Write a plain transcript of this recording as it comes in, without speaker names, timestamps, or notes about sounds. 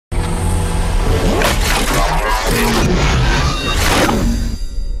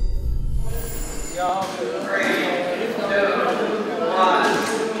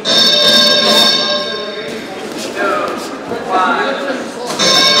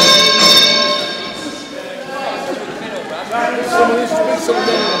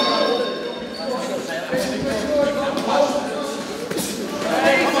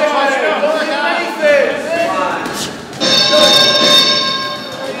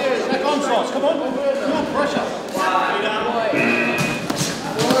Come on, no pressure.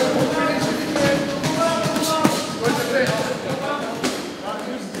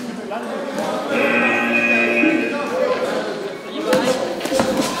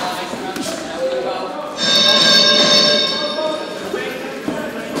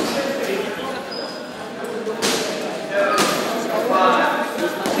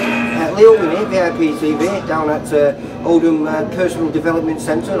 Leo Winnie, VIPtv, down at Oldham Personal Development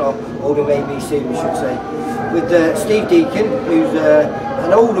Centre, or Oldham ABC we should say, with Steve Deacon, who's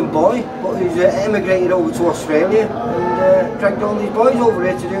an Oldham boy, but who's emigrated over to Australia and dragged all these boys over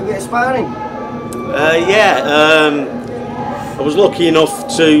here to do a bit of sparring. I was lucky enough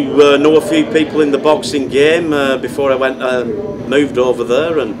to know a few people in the boxing game before I moved over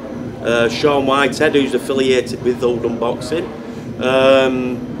there, and Sean Whitehead, who's affiliated with Oldham Boxing.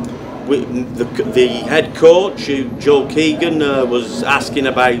 The head coach, Joe Keegan, was asking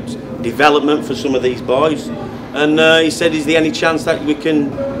about development for some of these boys, and he said, is there any chance that we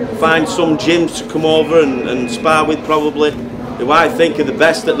can find some gyms to come over and spar with, probably who I think are the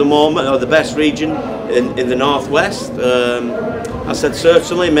best at the moment, or the best region in the northwest. I said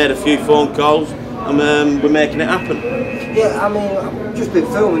certainly, made a few phone calls, and we're making it happen. Yeah, I mean, I've just been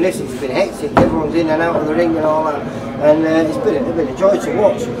filming this, it's been hectic, everyone's in and out of the ring and all that, and it's been a joy to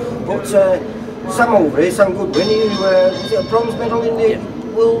watch. But Sam over here, Sam Goodwin, was it a bronze medal in the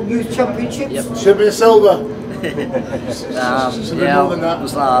World Youth Championships? Yep. Should be a silver. Yeah, I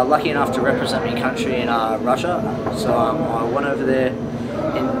was lucky enough to represent my country in Russia, so I went over there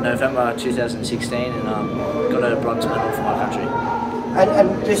in November 2016 and got a bronze medal for my country.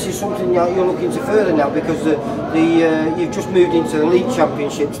 And this is something you're looking to further now, because you've just moved into the Elite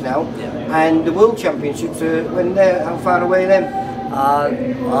Championships now, and the World Championships, when they're, how far away are them?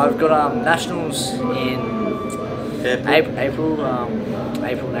 I've got nationals in April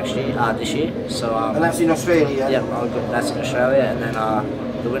next year, this year. So and that's in Australia. Yeah, that's in Australia, and then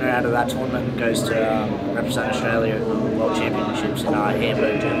the winner out of that tournament goes to represent Australia at the World Championships in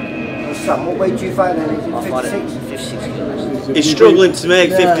Hamburg, Germany. Sam, what weight do you fight then? Is it 56? 56 kilos. He's struggling to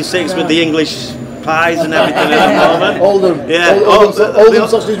make 56 with the English pies and everything at the moment. Oldham, yeah, Oldham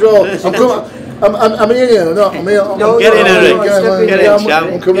sausage roll. I'm in here, or not? I'm here. Get in, Eric. Get in,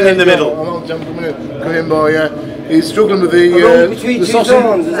 champ. Get in the middle. Come in, boy. Yeah. He's struggling with the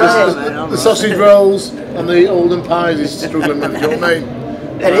sausage rolls and the Oldham pies. He's struggling with. You know what I mean?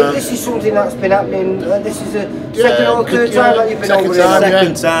 Eric, this is something that's been happening. This is the second or third time that you've been over here.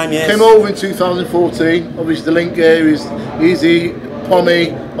 Second time, yes. Came over in 2014. Obviously, the link here is easy,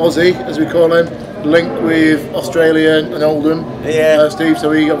 Pommy, Aussie, as we call him. Link with Australia and Oldham, Steve. So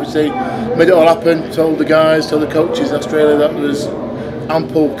he obviously made it all happen. Told the guys, told the coaches in Australia that there was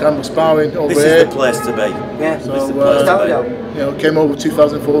ample kind of sparring over here. This is the place to be. Yeah. So you know, came over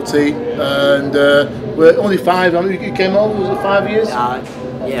 2014, and we're only 5. I mean, you came over, was it 5 years?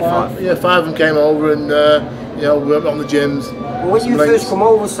 Yeah, 5. Yeah, 5 of them came over, and you know, we're on the gyms. Well, when you first come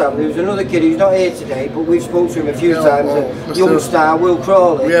over, Sam, there was another kid who's not here today, but we've spoken to him a few times. A young star, Will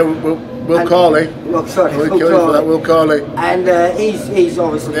Crawley. Yeah, Will Crawley. Oh, sorry, Will Crawley. Will Crawley. And he's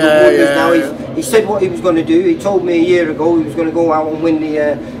obviously good now. He said what he was going to do. He told me a year ago he was going to go out and win the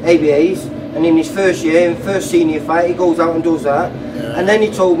ABAs. And in his first year, in first senior fight, he goes out and does that. Yeah. And then he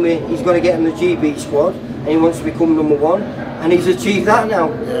told me he's going to get in the GB squad and he wants to become #1. And he's achieved that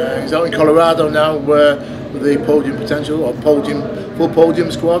now. Yeah, he's out in Colorado now with the podium potential, or full podium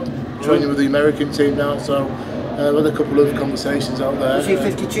squad, training with the American team now. So we had a couple of conversations out there. Is he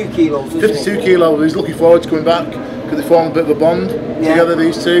 52 kilos? 52 kilos. He's looking forward to coming back because they formed a bit of a bond together.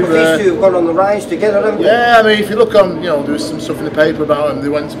 These two. Well, these two have gone on the rise together, haven't they? Yeah, I mean, if you look on, you know, there was some stuff in the paper about them. They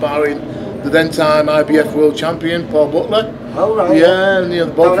went sparring the then-time IBF world champion Paul Butler. Oh right. Yeah, and you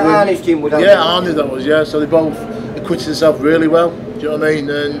know, both. Arnie's gym would have. Yeah, Arnie that was. Yeah, so they both acquitted themselves really well. Do you know what I mean?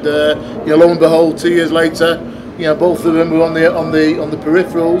 And you know, lo and behold, 2 years later, you know, both of them were on the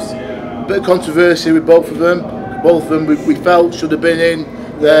peripherals. Bit of controversy with both of them. Both of them we felt should have been in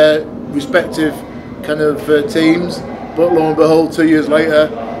their respective kind of teams, but lo and behold, 2 years later,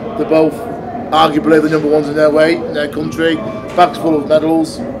 they're both arguably the #1s in their weight, in their country, bags full of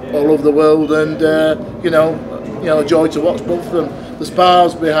medals all over the world, and you know, a joy to watch both of them. The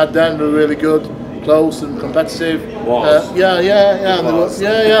spars we had then were really good, close and competitive. They're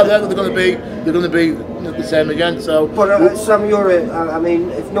going to be the same again. So, but Sam, I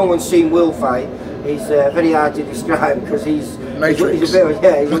mean, if no one's seen Will fight, he's very hard to describe because he's Matrix. He's a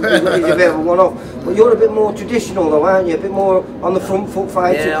bit of a one-off. But you're a bit more traditional though, aren't you? A bit more on the front foot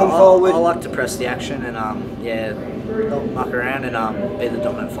fight to come forward. I like to press the action and not muck around and be the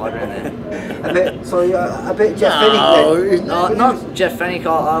dominant fighter in there. A bit Jeff Fennick. No, not Jeff Fennick.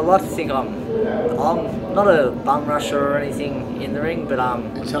 I like to think I'm not a bum rusher or anything in the ring, but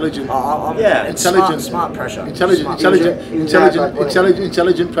intelligent. Smart pressure. Intelligent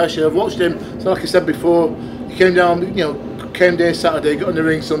pressure. I've watched him. So like I said before, he came down. Came there Saturday, got in the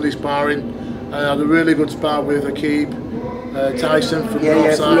ring Sunday sparring. Had a really good spar with Akib Tyson from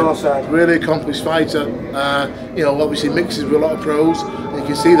Northside. Really accomplished fighter. Obviously mixes with a lot of pros. You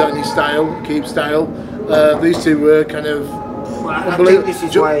can see that in his style, Akib's style. These two were kind of unbelievable. This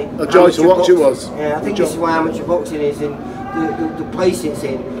is why a joy to watch it was. Yeah, I think this is why amateur boxing is in the place it's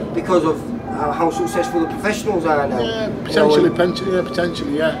in, because of how successful the professionals are now. Yeah,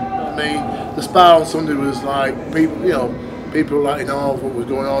 potentially, yeah. I mean, the spar on Sunday was like people letting off what was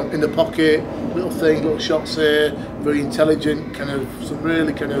going on in the pocket, little shots here, very intelligent, some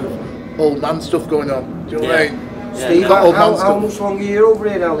really old man stuff going on. Do you know what I mean? Steve, how much longer are you over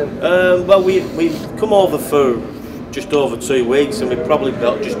here now then? Well, we've come over for just over 2 weeks and we've probably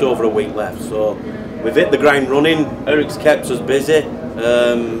got just over a week left. So we've hit the ground running. Eric's kept us busy,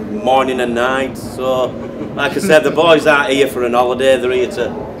 morning and night. So, like I said, the boys aren't here for an holiday, they're here to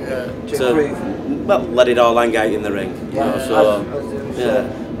let it all hang out in the ring.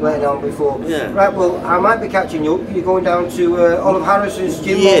 Let it on before. Yeah. Right, well, I might be catching you up. You're going down to Olive Harris's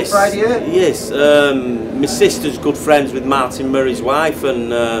gym on Friday, yeah? Yes. My sister's good friends with Martin Murray's wife,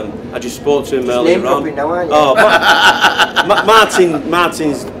 and I just spoke to him earlier on. Now, aren't you? Oh,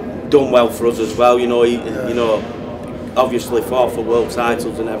 Martin's done well for us as well. Obviously fought for world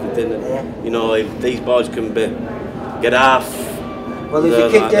titles and everything. And, if these boys can get half. Well, there's a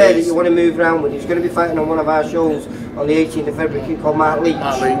kid there that you want to move around with. He's going to be fighting on one of our shows on the 18th of February, a kid called Mark Leach.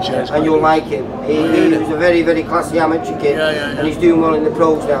 And you'll like him. He was a very, very classy amateur kid, and he's doing well in the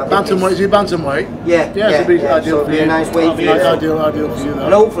pros now. Bantamweight, is he bantamweight? Yeah. So it'll be a nice weight for you. Ideal for you.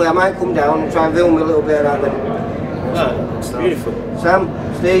 And hopefully I might come down and try and film a little bit of that then. Beautiful. Sam,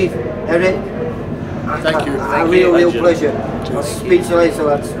 Steve, Eric. Thank you. A real pleasure. I'll speak to you later,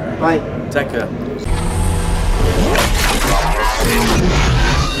 lads. Bye. Take care.